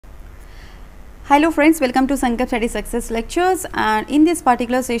Hello friends, welcome to SankalpStudySuccess Lectures, and in this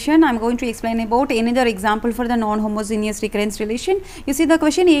particular session I am going to explain about another example for the non-homogeneous recurrence relation. You see the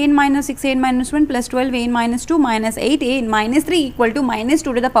question, an minus 6 an minus 1 plus 12 an minus 2 minus 8 an minus 3 equal to minus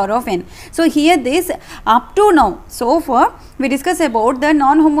 2 to the power of n. So here this up to now, so far we discuss about the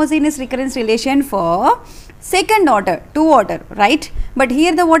non-homogeneous recurrence relation for second order, 2 order, right? But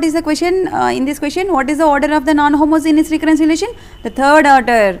here the what is the question, in this question what is the order of the non-homogeneous recurrence relation? The third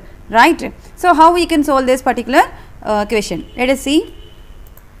order, right? So how we can solve this particular question? Let us see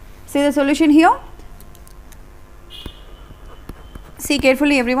the solution here. See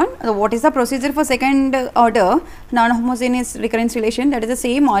carefully everyone, what is the procedure for second order non-homogeneous recurrence relation? That is the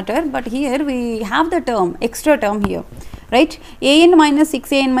same order, but here we have the term, extra term here, right? an minus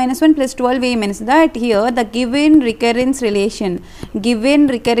 6 an minus 1 plus 12 a means that here the given recurrence relation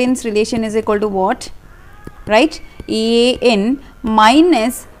is equal to what, right? an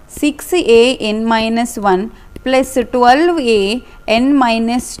minus 6 a n minus 1 plus 12 a n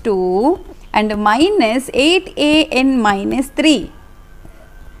minus 2 and minus 8 a n minus 3,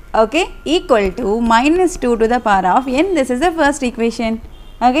 okay, equal to minus 2 to the power of n. This is the first equation,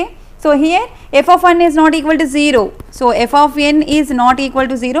 okay. So here f of n is not equal to 0, so f of n is not equal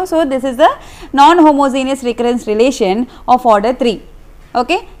to 0, so this is the non-homogeneous recurrence relation of order 3,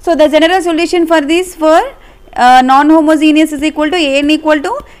 okay. So the general solution for this, for non-homogeneous, is equal to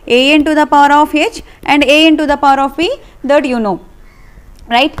an to the power of h and an to the power of p, that you know,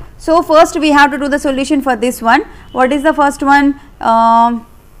 right. So first we have to do the solution for this one. What is the first one? an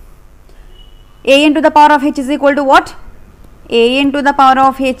to the power of h is equal to what? An to the power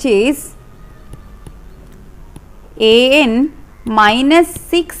of h is an minus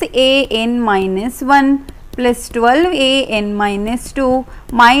 6 an minus 1 plus 12 an minus 2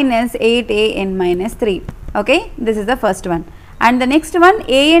 minus 8 an minus 3. Okay, this is the first one. And the next one,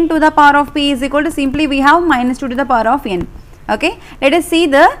 an to the power of p is equal to, simply we have minus 2 to the power of n. Okay, let us see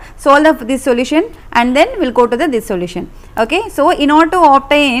the solve of this solution and then we will go to this solution. Okay, so in order to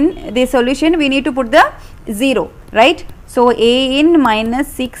obtain this solution we need to put the 0, right. So an minus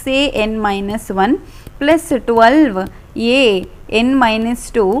 6 a n minus 1 plus 12 a n minus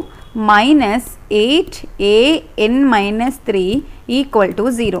 2 minus 8 a n minus 3 equal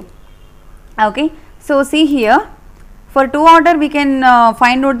to 0. Okay. So see here, for 2 order we can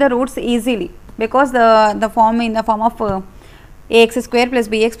find out the roots easily, because the form in the form of ax square plus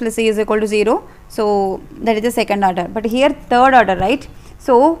bx plus c is equal to 0. So that is the second order, but here third order, right.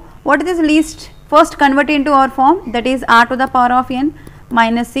 So what is this least? First convert into our form, that is r to the power of n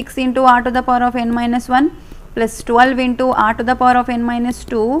minus 6 into r to the power of n minus 1 plus 12 into r to the power of n minus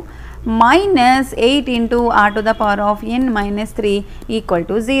 2 minus 8 into r to the power of n minus 3 equal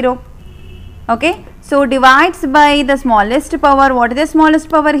to 0. Okay, so divides by the smallest power. What is the smallest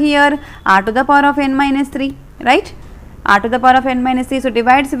power here? R to the power of n minus 3, right? R to the power of n minus 3. So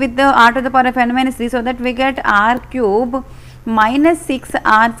divides with the r to the power of n minus 3, so that we get r cube minus 6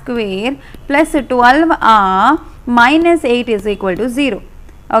 r square plus 12 r minus 8 is equal to 0.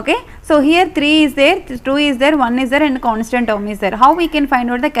 Okay, so here 3 is there, 2 is there, 1 is there, and constant term is there. How we can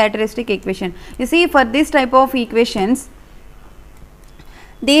find out the characteristic equation? You see, for this type of equations,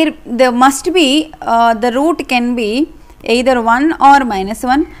 there must be the root can be either 1 or minus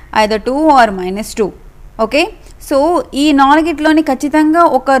 1, either 2 or minus 2. Okay, so ఈ నాలుగిట్లోని ఖచ్చితంగా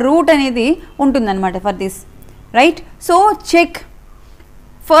ఒక route అనేది ఉంటుందన్నమాట for this, right. So check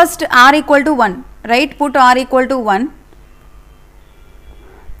first r equal to 1, right. Put r equal to 1.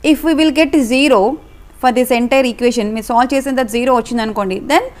 If we will get 0 for this entire equation, we solve చేసిన that 0 వచ్చింది అనుకోండి,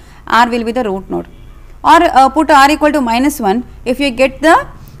 then r will be the root node. Or put r equal to minus 1. If you get the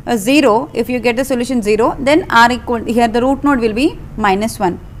 0, if you get the solution 0, then r equal, here the root node will be minus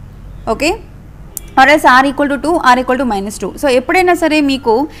 1. Okay, or else r equal to 2, r equal to minus 2. So ఎప్పుడైనా సరే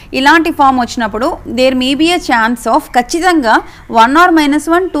మీకు ఇలాంటి form వచ్చినప్పుడు there may be a chance of ఖచ్చితంగా 1 or minus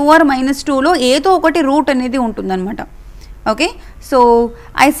 1, 2 or minus 2లో ఏదో ఒకటి route అనేది ఉంటుందన్నమాట. Okay, so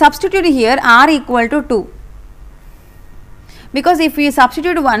I substitute here r equal to 2. Because if we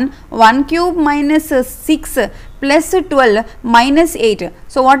substitute 1 cube minus 6 plus 12 minus 8.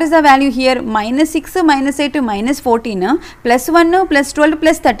 So what is the value here? Minus 6 minus 8 minus 14 plus 1 plus 12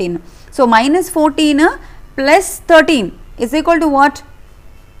 plus 13. So minus 14 plus 13 is equal to what?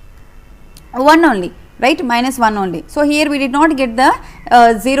 1 only, right? Minus 1 only. So here we did not get the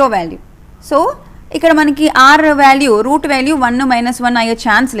 0 value. So ఇక్కడ మనకి r value, root value 1 minus 1 అయ్యే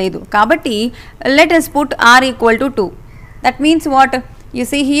chance లేదు. కాబట్టి let us put r equal to 2. That means what? You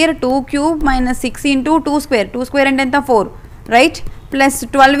see here 2 cube minus 6 into 2 square. 2 square and 4, right? Plus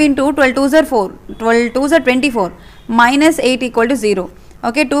 12 into 12 2s are 4. 12 2s are 24. Minus 8 equal to 0.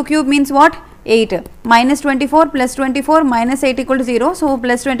 Okay, 2 cube means what? 8 minus 24 plus 24 minus 8 equal to 0. So,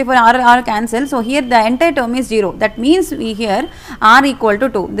 plus 24 r cancel. So, here the entire term is 0. That means we here r equal to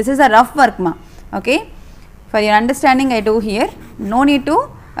 2. This is a rough work ma. Okay. For your understanding I do here. No need to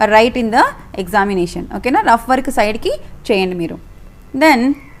write in the examination. Okay na, rough work side ki cheyandi meeru.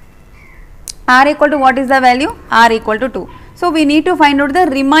 Then r equal to what is the value? R equal to 2. So, we need to find out the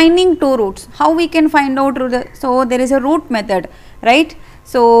remaining two roots. How we can find out? So, there is a root method, right?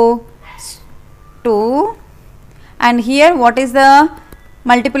 So, 2 and here what is the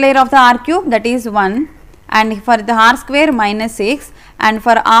multiplier of the r cube? That is 1, and for the r square minus 6, and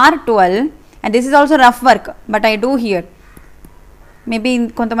for r 12, and this is also rough work, but I do here. Maybe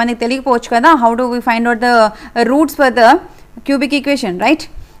kontamandi telikapochu kada, how do we find out the roots for the cubic equation, right?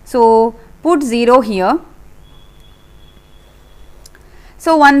 So, put 0 here.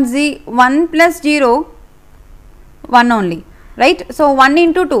 So, 1 plus 0, 1 only, right? So, 1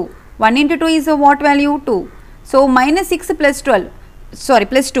 into 2, 1 into 2 is what value? 2. So, minus 6 plus 12, sorry,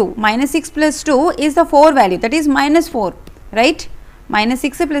 plus 2, minus 6 plus 2 is the 4 value, that is minus 4, right? Minus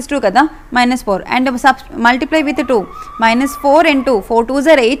 6 plus 2 kada, minus 4, and multiply with 2, minus 4 and 2, 4 2s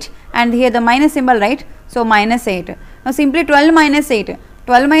are 8, and here the minus symbol, right? So, minus 8. Now, simply 12 minus 8,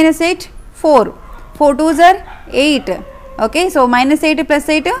 12 minus 8, 4, 4 2s are 8. Okay, so minus 8 plus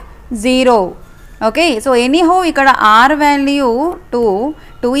 8, 0. Okay, so anyhow ikkada r value 2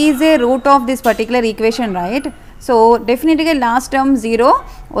 is a root of this particular equation, right? So definitely last term 0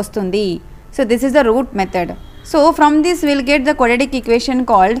 vastundi. So this is the root method. So from this we will get the quadratic equation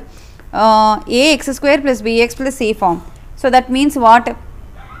called ax square plus bx plus c form. So that means what?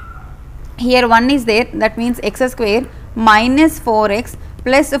 Here 1 is there, that means x square minus 4x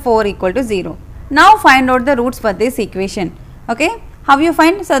plus 4 equal to 0. Now find out the roots for this equation. Okay, how you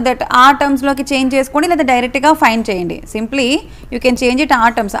find? So that r terms loki change cheskondi ledha direct ga find cheyandi. Simply you can change it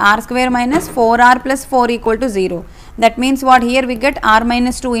r terms, r square minus 4r plus 4 equal to 0. That means what? Here we get r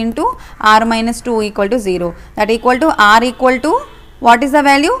minus 2 into r minus 2 equal to 0. That equal to r equal to what is the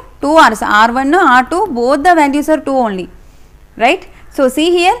value? 2 r's, r1 r2 both the values are 2 only, right? So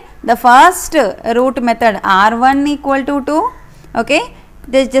see here the first root method r1 equal to 2. Okay,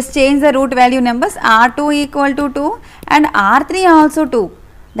 they just change the root value numbers, r2 equal to 2 and r3 also 2.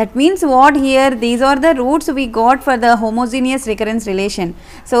 That means what? Here these are the roots we got for the homogeneous recurrence relation.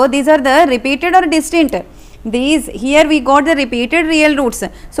 So these are the repeated or distinct. These here we got the repeated real roots.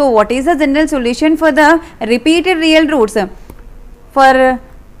 So what is the general solution for the repeated real roots? For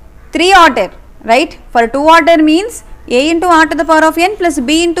 3 order, right? For 2 order means a into r to the power of n plus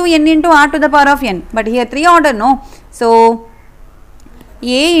b into n into r to the power of n. But here 3 order, no. So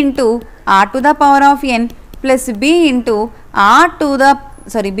a into r to the power of n plus b into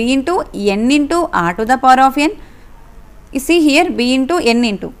b into n into r to the power of n. You see here b into n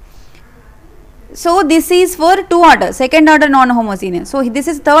into. So this is for 2 order, second order non-homogeneous. So this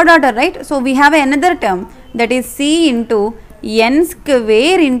is third order, right? So we have another term, that is c into n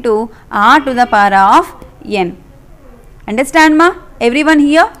square into r to the power of n. Understand ma? Everyone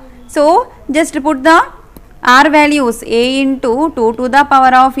here? So just put the r values, a into 2 to the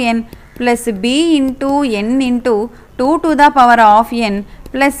power of n plus b into n into 2 to the power of n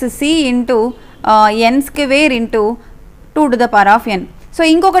plus c into n square into 2 to the power of n. So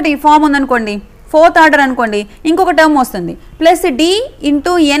inkokati form undanukondi, fourth order anukondi, inkoka term vastundi plus d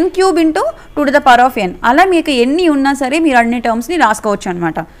into n cube into 2 to the power of n. Ala meeku enni unna sare meer anni terms ni raskovachu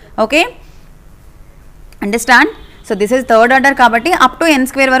anamata. Okay, understand? So this is third order kabatti up to n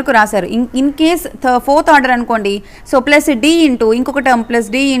square varaku rasaru. In case fourth order anukondi, so plus d into inkoka term plus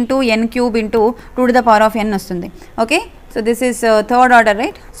d into n cube into 2 to the power of n vastundi. Okay, so this is third order,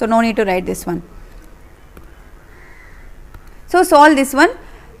 right? So no need to write this one. So solve this one,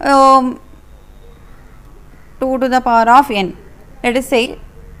 2 to the power of n. Let us say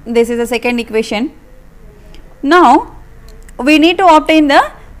this is the second equation. Now we need to obtain the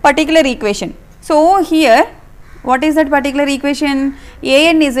particular equation. So here what is that particular equation?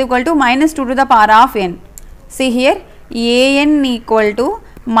 an is equal to minus 2 to the power of n. See here an equal to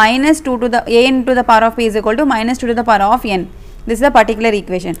minus 2 to the an to the power of p is equal to minus 2 to the power of n. This is the particular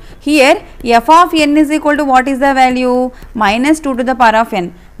equation. Here f of n is equal to what is the value? Minus 2 to the power of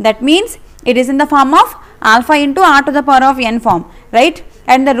n. That means it is in the form of alpha into r to the power of n form, right?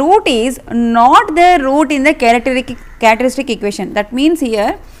 And the root is not the root in the characteristic equation. That means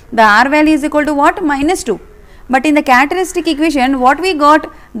here the r value is equal to what? Minus 2. But in the characteristic equation what we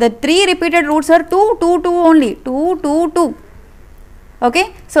got? The 3 repeated roots are 2, 2, 2 only. 2, 2, 2.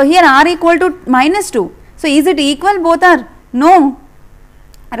 Okay. So here r equal to minus 2. So is it equal both are? No.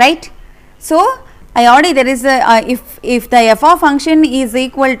 Right. So I already, there is a if the f of function is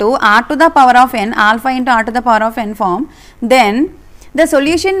equal to r to the power of n, alpha into r to the power of n form, then the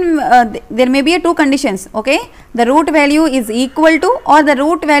solution, there may be two conditions, okay. The root value is equal to or the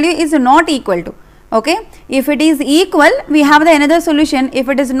root value is not equal to, okay. If it is equal, we have the another solution. If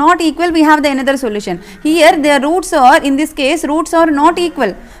it is not equal, we have the another solution. Here the roots are, in this case, roots are not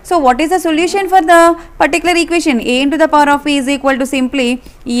equal. So what is the solution for the particular equation? A into the power of p is equal to simply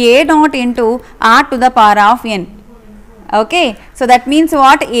a naught into r to the power of n, okay. So that means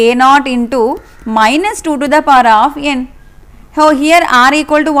what? A naught into minus 2 to the power of n. So here r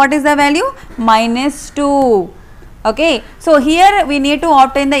equal to what is the value? Minus 2. Okay. So here we need to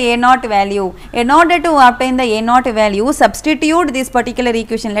obtain the a naught value. In order to obtain the a naught value, substitute this particular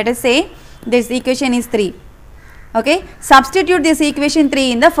equation. Let us say this equation is 3. Okay. Substitute this equation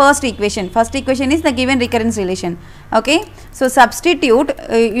 3 in the first equation. First equation is the given recurrence relation. Okay. So substitute,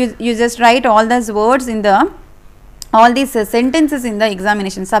 you just write all those words in the, all these sentences in the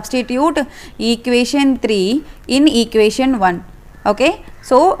examination. Substitute equation 3 in equation 1. Okay.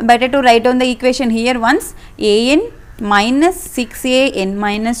 So better to write down the equation here once. A n minus 6a n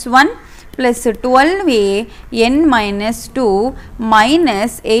minus 1 plus 12a n minus 2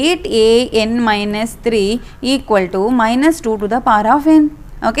 minus 8a n minus 3 equal to minus 2 to the power of n.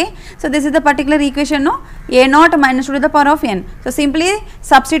 Okay. So this is the particular equation, no? A naught minus 2 to the power of n. So simply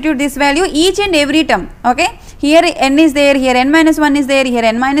substitute this value each and every term. Okay. Here n is there, here n minus 1 is there, here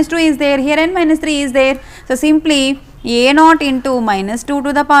n minus 2 is there, here n minus 3 is there. So simply a naught into minus 2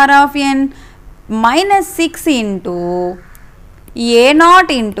 to the power of n minus 6 into a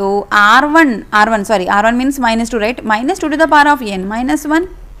naught into r1 means minus 2, right? Minus 2 to the power of n minus 1.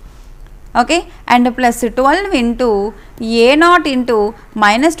 Okay, and plus 12 into a naught into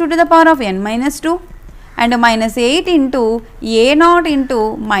minus 2 to the power of n minus 2 and minus 8 into a naught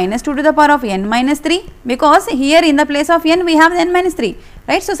into minus 2 to the power of n minus 3, because here in the place of n we have n minus 3,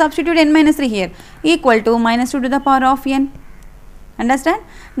 right? So substitute n minus 3 here, equal to minus 2 to the power of n. Understand?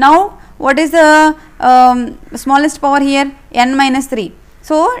 Now what is the smallest power here? N minus 3.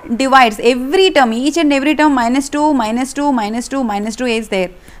 So divides every term, each and every term, minus 2, minus 2, minus 2, minus 2 is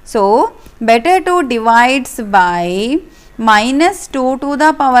there. So better to divides by minus 2 to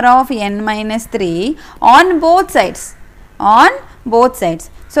the power of n minus 3 on both sides,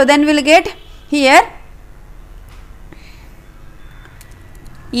 So then we will get here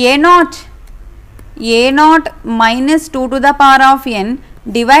a naught minus 2 to the power of n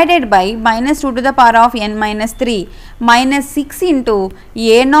divided by minus 2 to the power of n minus 3 minus 6 into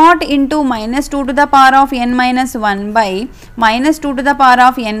a naught into minus 2 to the power of n minus 1 by minus 2 to the power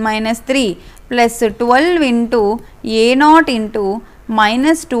of n minus 3 plus 12 into a naught into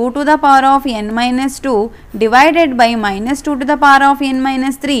minus 2 to the power of n minus 2 divided by minus 2 to the power of n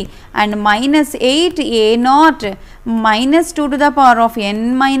minus 3 and minus 8 a naught minus 2 to the power of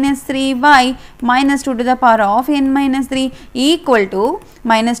n minus 3 by minus 2 to the power of n minus 3 equal to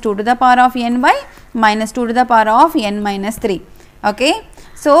minus 2 to the power of n by minus 2 to the power of n minus 3. Okay.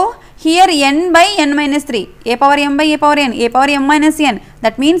 So here n by n minus 3, a power m by a power m minus n,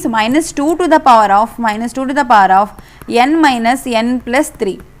 that means minus 2 to the power of n minus n plus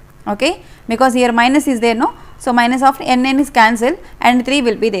 3. Okay, because here minus is there, no? So minus of n is cancelled and 3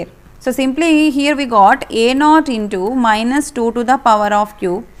 will be there. So simply here we got a naught into minus 2 to the power of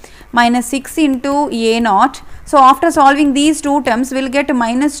q minus 6 into a naught. So after solving these two terms, we will get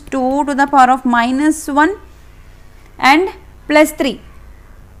minus 2 to the power of minus 1 and plus 3.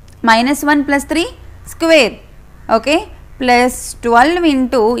 Minus 1 plus 3 square, okay, plus 12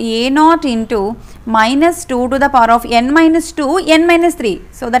 into a naught into minus 2 to the power of n minus 2 n minus 3.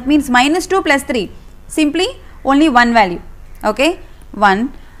 So that means minus 2 plus 3, simply only one value, okay,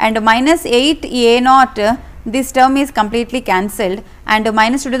 1, and minus 8 a naught, this term is completely cancelled, and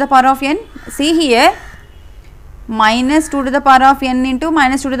minus 2 to the power of n, see here minus 2 to the power of n into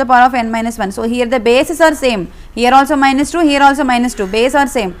minus 2 to the power of n minus 1. So here the bases are same, here also minus 2, here also minus 2, base are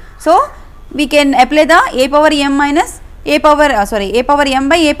same. So we can apply the a power m minus a power m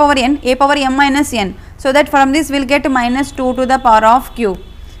by a power m minus n. So that from this we will get minus 2 to the power of q.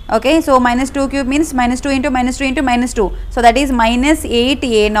 Okay, so minus 2 cube means minus 2 into minus 2 into minus 2. So that is minus 8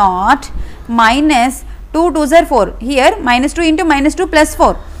 a naught minus 2 2s are 4. Here minus 2 into minus 2 plus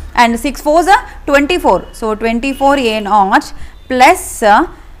 4 and 6 4s are 24. So 24 a naught plus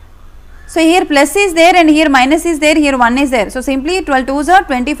so here plus is there and here minus is there, here 1 is there. So simply 12 2s are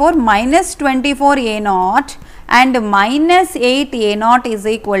 24 minus 24 a naught and minus 8 a naught is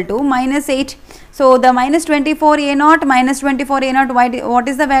equal to minus 8. So the minus 24 a naught minus 24 a naught, what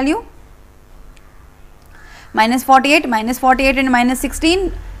is the value? Minus 48 and minus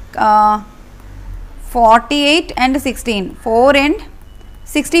 16, 48 and 16, 4 and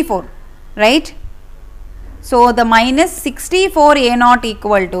 64, right? So the minus 64 A naught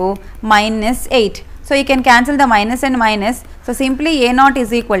equal to minus 8. So you can cancel the minus and minus. So simply A naught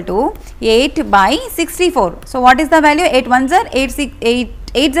is equal to 8 by 64. So what is the value? 8 ones are 8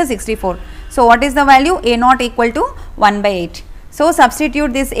 8s are 64. So what is the value? A naught equal to 1 by 8. So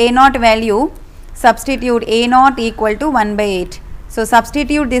substitute this A naught value. Substitute A naught equal to 1 by 8. So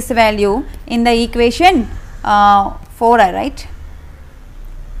substitute this value in the equation 4, right?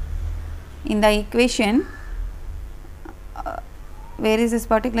 In the equation, where is this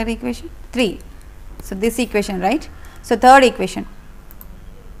particular equation? 3. So this equation, right? So third equation,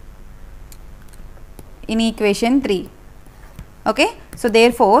 in equation 3. Okay. So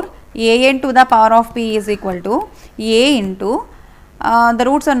therefore an to the power of p is equal to a into the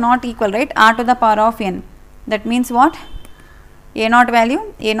roots are not equal, right? R to the power of n. That means what? A naught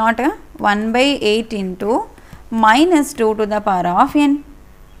value, A naught 1 by 8 into minus 2 to the power of n.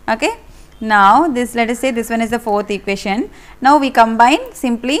 Okay. Now this, let us say this one is the fourth equation. Now we combine,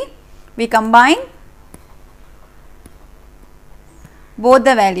 simply we combine both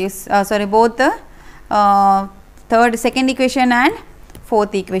the values, both the second equation and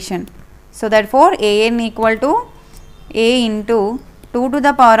fourth equation. So therefore an equal to a into 2 to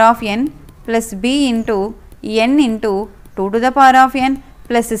the power of n plus b into n into 2 to the power of n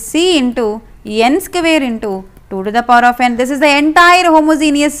plus c into n square into 2 to the power of n. This is the entire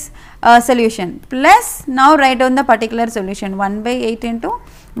homogeneous solution, plus now write down the particular solution 1 by 8 into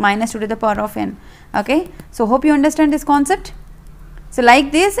minus 2 to the power of n. Okay. So hope you understand this concept. So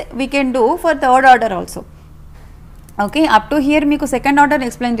like this we can do for third order also. Okay. Up to here meeku second order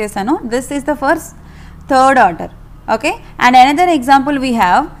explain chesanu. This is the first third order. Okay. And another example we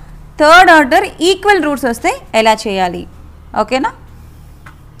have third order equal roots vaste ela cheyali. Okay na?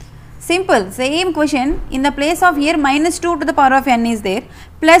 Simple, same question. In the place of here minus 2 to the power of n is there,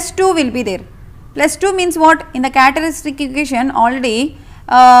 plus 2 will be there. Plus 2 means what? In the characteristic equation already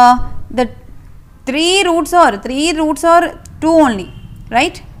the 3 roots are 2 only,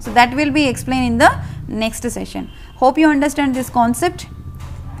 right? So that will be explained in the next session. Hope you understand this concept.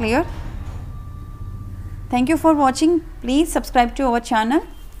 Clear? Thank you for watching. Please subscribe to our channel,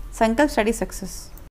 Sankalp Study Success.